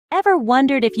Ever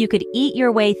wondered if you could eat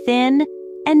your way thin?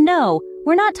 And no,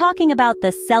 we're not talking about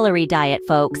the celery diet,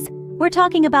 folks. We're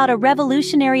talking about a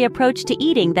revolutionary approach to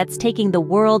eating that's taking the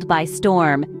world by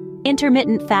storm: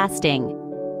 intermittent fasting.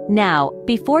 Now,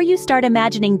 before you start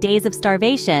imagining days of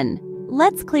starvation,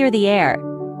 let's clear the air.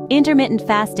 Intermittent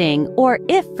fasting, or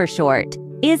IF for short,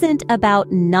 isn't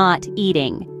about not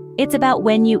eating. It's about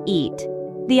when you eat.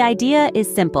 The idea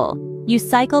is simple. You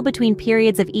cycle between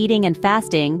periods of eating and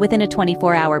fasting within a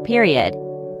 24-hour period.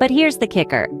 But here's the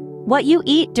kicker. What you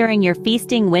eat during your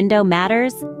feasting window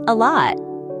matters a lot.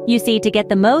 You see, to get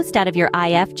the most out of your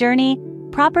IF journey,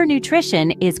 proper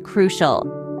nutrition is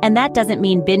crucial. And that doesn't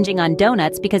mean binging on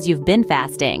donuts because you've been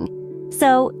fasting.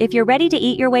 So, if you're ready to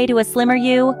eat your way to a slimmer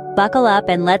you, buckle up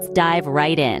and let's dive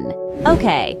right in.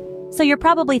 Okay, so you're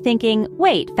probably thinking,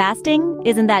 wait, fasting?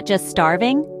 Isn't that just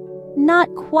starving?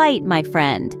 Not quite, my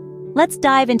friend. Let's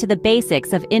dive into the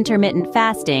basics of intermittent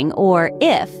fasting, or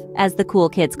IF, as the cool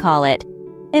kids call it.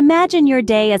 Imagine your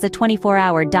day as a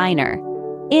 24-hour diner.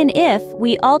 In IF,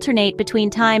 we alternate between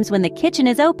times when the kitchen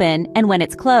is open and when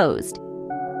it's closed.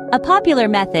 A popular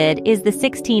method is the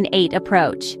 16-8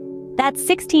 approach. That's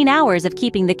 16 hours of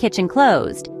keeping the kitchen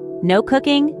closed. No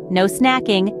cooking, no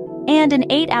snacking, and an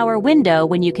 8-hour window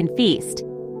when you can feast.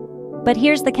 But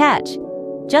here's the catch.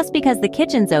 Just because the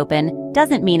kitchen's open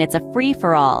doesn't mean it's a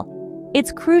free-for-all.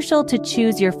 It's crucial to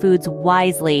choose your foods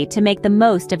wisely to make the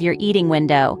most of your eating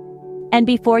window. And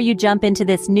before you jump into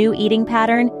this new eating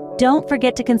pattern, don't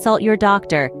forget to consult your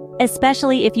doctor,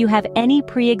 especially if you have any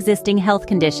pre-existing health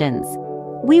conditions.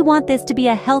 We want this to be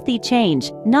a healthy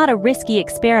change, not a risky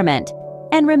experiment.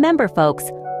 And remember, folks,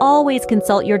 always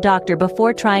consult your doctor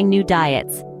before trying new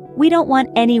diets. We don't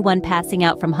want anyone passing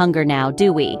out from hunger now,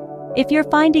 do we? If you're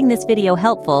finding this video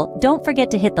helpful, don't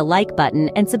forget to hit the like button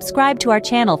and subscribe to our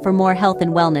channel for more health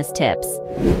and wellness tips.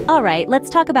 Alright, let's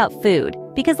talk about food,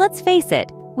 because let's face it,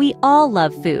 we all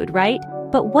love food, right?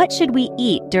 But what should we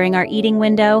eat during our eating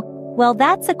window? Well,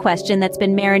 that's a question that's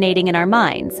been marinating in our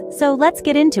minds, so let's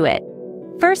get into it.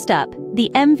 First up, the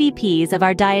MVPs of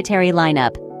our dietary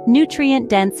lineup,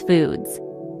 nutrient-dense foods.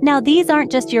 Now, these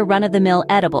aren't just your run-of-the-mill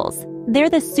edibles.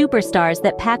 They're the superstars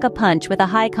that pack a punch with a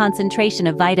high concentration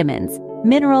of vitamins,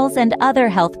 minerals, and other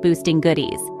health-boosting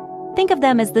goodies. Think of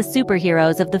them as the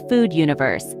superheroes of the food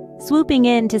universe, swooping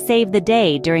in to save the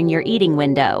day during your eating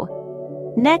window.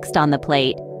 Next on the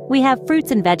plate, we have fruits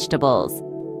and vegetables.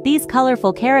 These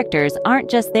colorful characters aren't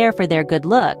just there for their good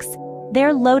looks.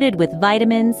 They're loaded with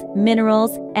vitamins,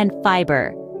 minerals, and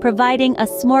fiber, providing a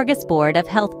smorgasbord of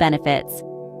health benefits.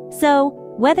 So,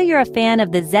 whether you're a fan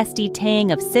of the zesty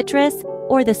tang of citrus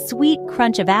or the sweet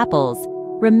crunch of apples,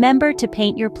 remember to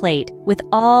paint your plate with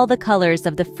all the colors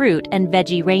of the fruit and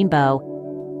veggie rainbow.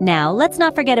 Now, let's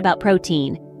not forget about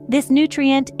protein. This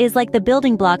nutrient is like the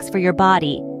building blocks for your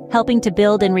body, helping to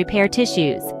build and repair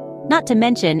tissues. Not to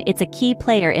mention, it's a key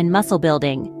player in muscle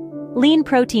building. Lean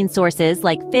protein sources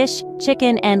like fish,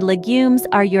 chicken, and legumes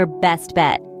are your best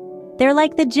bet. They're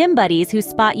like the gym buddies who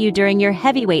spot you during your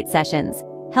heavyweight sessions,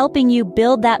 helping you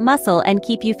build that muscle and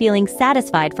keep you feeling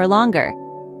satisfied for longer.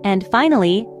 And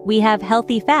finally, we have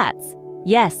healthy fats.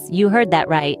 Yes, you heard that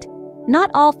right.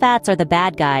 Not all fats are the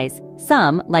bad guys.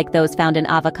 Some, like those found in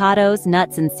avocados,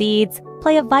 nuts, and seeds,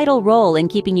 play a vital role in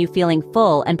keeping you feeling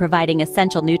full and providing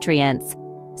essential nutrients.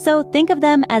 So think of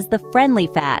them as the friendly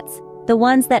fats, the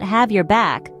ones that have your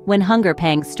back when hunger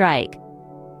pangs strike.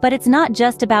 But it's not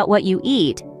just about what you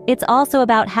eat, it's also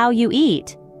about how you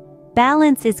eat.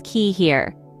 Balance is key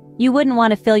here. You wouldn't want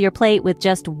to fill your plate with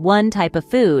just one type of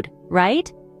food,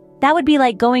 right? That would be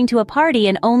like going to a party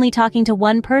and only talking to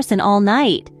one person all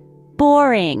night.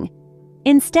 Boring.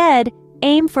 Instead,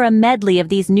 aim for a medley of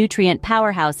these nutrient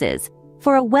powerhouses,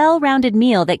 for a well-rounded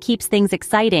meal that keeps things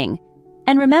exciting.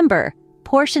 And remember,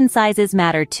 portion sizes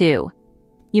matter too.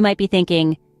 You might be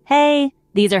thinking, hey,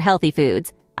 these are healthy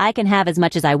foods. I can have as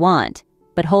much as I want.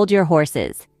 But hold your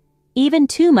horses. Even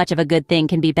too much of a good thing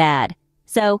can be bad.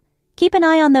 So, keep an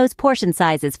eye on those portion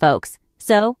sizes, folks.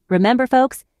 So, remember,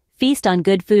 folks, feast on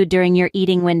good food during your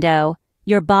eating window.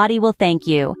 Your body will thank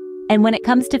you. And when it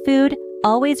comes to food,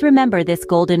 always remember this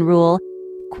golden rule: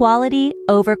 quality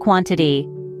over quantity.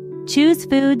 Choose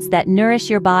foods that nourish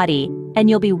your body, and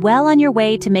you'll be well on your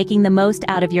way to making the most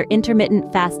out of your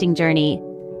intermittent fasting journey.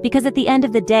 Because at the end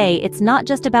of the day, it's not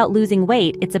just about losing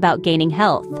weight, it's about gaining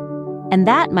health. And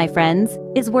that, my friends,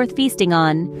 is worth feasting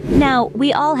on. Now,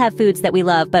 we all have foods that we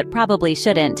love but probably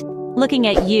shouldn't. Looking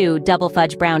at you, double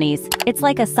fudge brownies, it's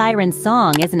like a siren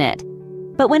song, isn't it?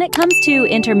 But when it comes to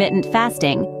intermittent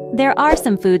fasting, there are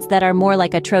some foods that are more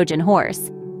like a Trojan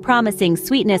horse, promising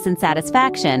sweetness and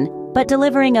satisfaction, but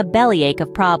delivering a bellyache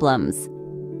of problems.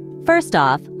 First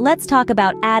off, let's talk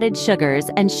about added sugars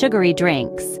and sugary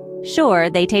drinks. Sure,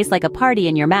 they taste like a party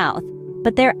in your mouth,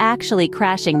 but they're actually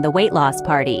crashing the weight loss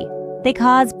party. They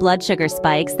cause blood sugar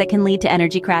spikes that can lead to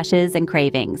energy crashes and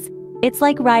cravings. It's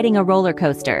like riding a roller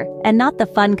coaster, and not the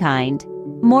fun kind.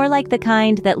 More like the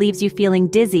kind that leaves you feeling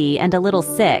dizzy and a little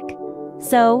sick.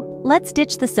 So, let's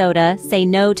ditch the soda, say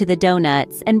no to the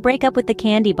donuts, and break up with the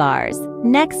candy bars.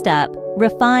 Next up,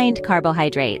 refined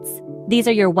carbohydrates. These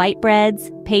are your white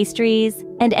breads, pastries,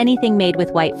 and anything made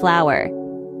with white flour.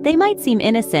 They might seem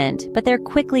innocent, but they're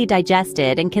quickly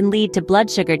digested and can lead to blood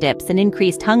sugar dips and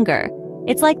increased hunger.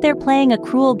 It's like they're playing a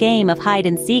cruel game of hide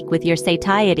and seek with your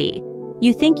satiety.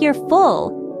 You think you're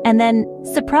full, and then,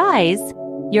 surprise,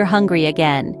 you're hungry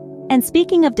again. And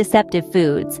speaking of deceptive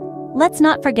foods, let's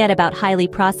not forget about highly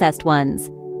processed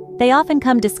ones. They often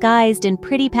come disguised in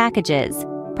pretty packages,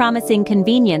 promising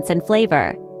convenience and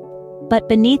flavor. But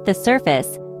beneath the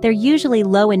surface, they're usually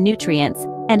low in nutrients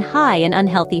and high in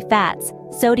unhealthy fats,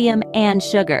 sodium, and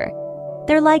sugar.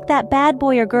 They're like that bad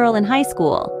boy or girl in high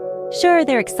school. Sure,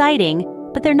 they're exciting,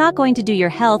 but they're not going to do your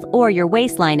health or your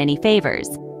waistline any favors.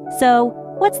 So,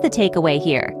 what's the takeaway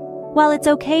here? While it's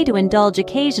okay to indulge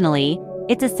occasionally,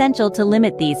 it's essential to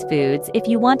limit these foods if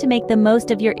you want to make the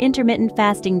most of your intermittent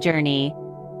fasting journey.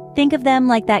 Think of them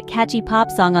like that catchy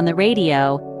pop song on the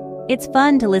radio. It's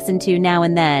fun to listen to now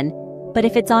and then, but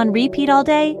if it's on repeat all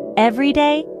day, every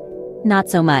day, not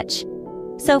so much.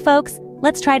 So folks,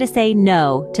 let's try to say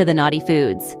no to the naughty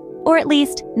foods. Or at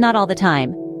least, not all the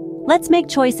time. Let's make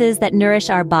choices that nourish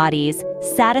our bodies,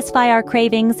 satisfy our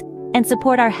cravings, and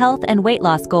support our health and weight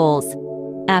loss goals.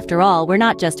 After all, we're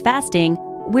not just fasting,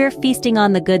 we're feasting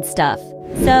on the good stuff.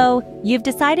 So, you've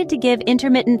decided to give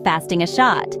intermittent fasting a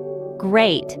shot.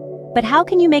 Great. But how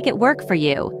can you make it work for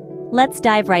you? Let's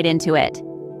dive right into it.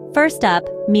 First up,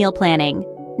 meal planning.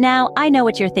 Now, I know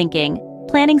what you're thinking.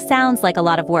 Planning sounds like a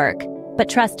lot of work, but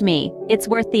trust me, it's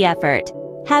worth the effort.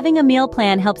 Having a meal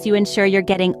plan helps you ensure you're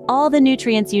getting all the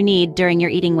nutrients you need during your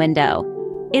eating window.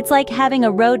 It's like having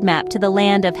a roadmap to the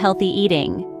land of healthy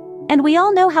eating. And we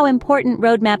all know how important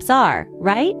roadmaps are,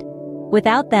 right?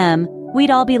 Without them,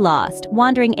 we'd all be lost,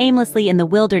 wandering aimlessly in the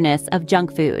wilderness of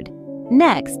junk food.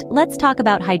 Next, let's talk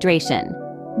about hydration.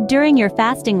 During your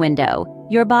fasting window,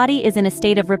 your body is in a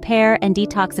state of repair and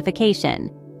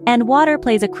detoxification, and water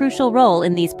plays a crucial role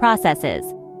in these processes.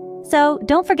 So,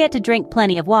 don't forget to drink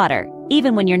plenty of water,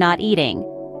 even when you're not eating.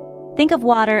 Think of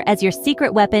water as your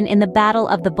secret weapon in the battle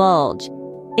of the bulge.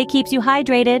 It keeps you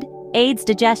hydrated, aids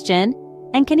digestion,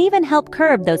 and can even help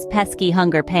curb those pesky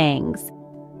hunger pangs.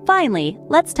 Finally,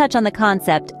 let's touch on the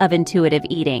concept of intuitive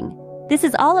eating. This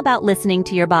is all about listening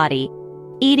to your body,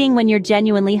 eating when you're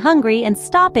genuinely hungry and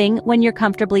stopping when you're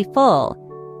comfortably full.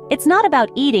 It's not about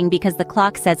eating because the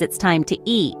clock says it's time to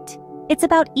eat. It's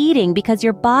about eating because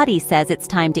your body says it's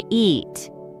time to eat.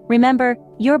 Remember,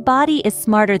 your body is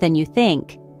smarter than you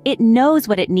think. It knows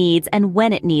what it needs and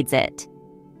when it needs it.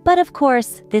 But of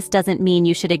course, this doesn't mean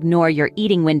you should ignore your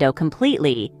eating window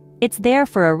completely. It's there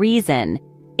for a reason.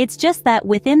 It's just that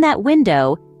within that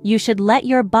window, you should let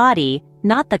your body,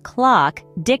 not the clock,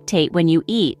 dictate when you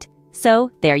eat.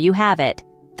 So, there you have it.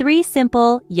 3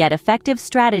 simple, yet effective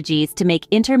strategies to make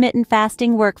intermittent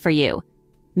fasting work for you.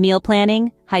 Meal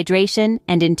planning, hydration,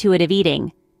 and intuitive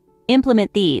eating.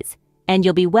 Implement these, and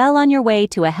you'll be well on your way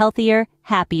to a healthier,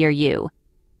 happier you.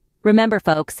 Remember,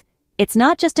 folks, it's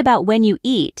not just about when you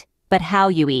eat, but how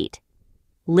you eat.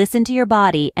 Listen to your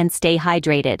body and stay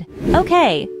hydrated.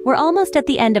 Okay, we're almost at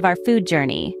the end of our food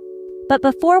journey. But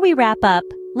before we wrap up,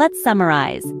 let's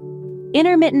summarize.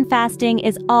 Intermittent fasting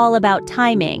is all about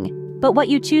timing, but what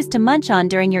you choose to munch on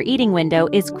during your eating window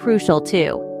is crucial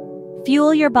too.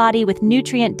 Fuel your body with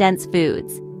nutrient-dense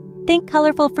foods. Think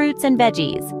colorful fruits and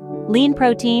veggies, lean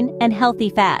protein, and healthy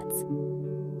fats.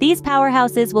 These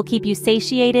powerhouses will keep you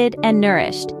satiated and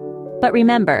nourished. But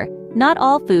remember, not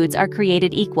all foods are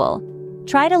created equal.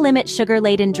 Try to limit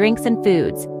sugar-laden drinks and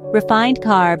foods, refined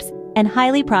carbs, and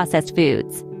highly processed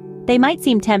foods. They might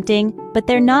seem tempting, but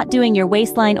they're not doing your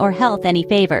waistline or health any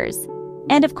favors.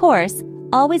 And of course,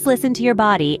 always listen to your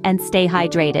body and stay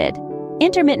hydrated.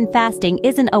 Intermittent fasting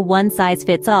isn't a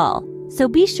one-size-fits-all, so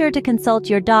be sure to consult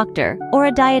your doctor or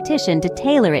a dietitian to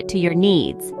tailor it to your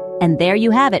needs. And there you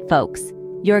have it, folks,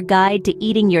 your guide to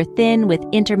eating your thin with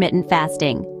intermittent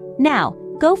fasting. Now,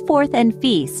 go forth and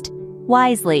feast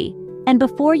wisely. And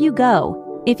before you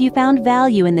go, if you found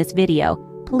value in this video,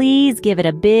 please give it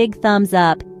a big thumbs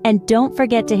up and don't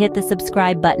forget to hit the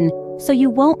subscribe button so you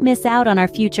won't miss out on our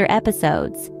future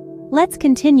episodes. Let's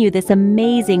continue this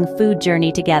amazing food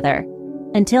journey together.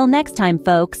 Until next time,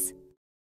 folks.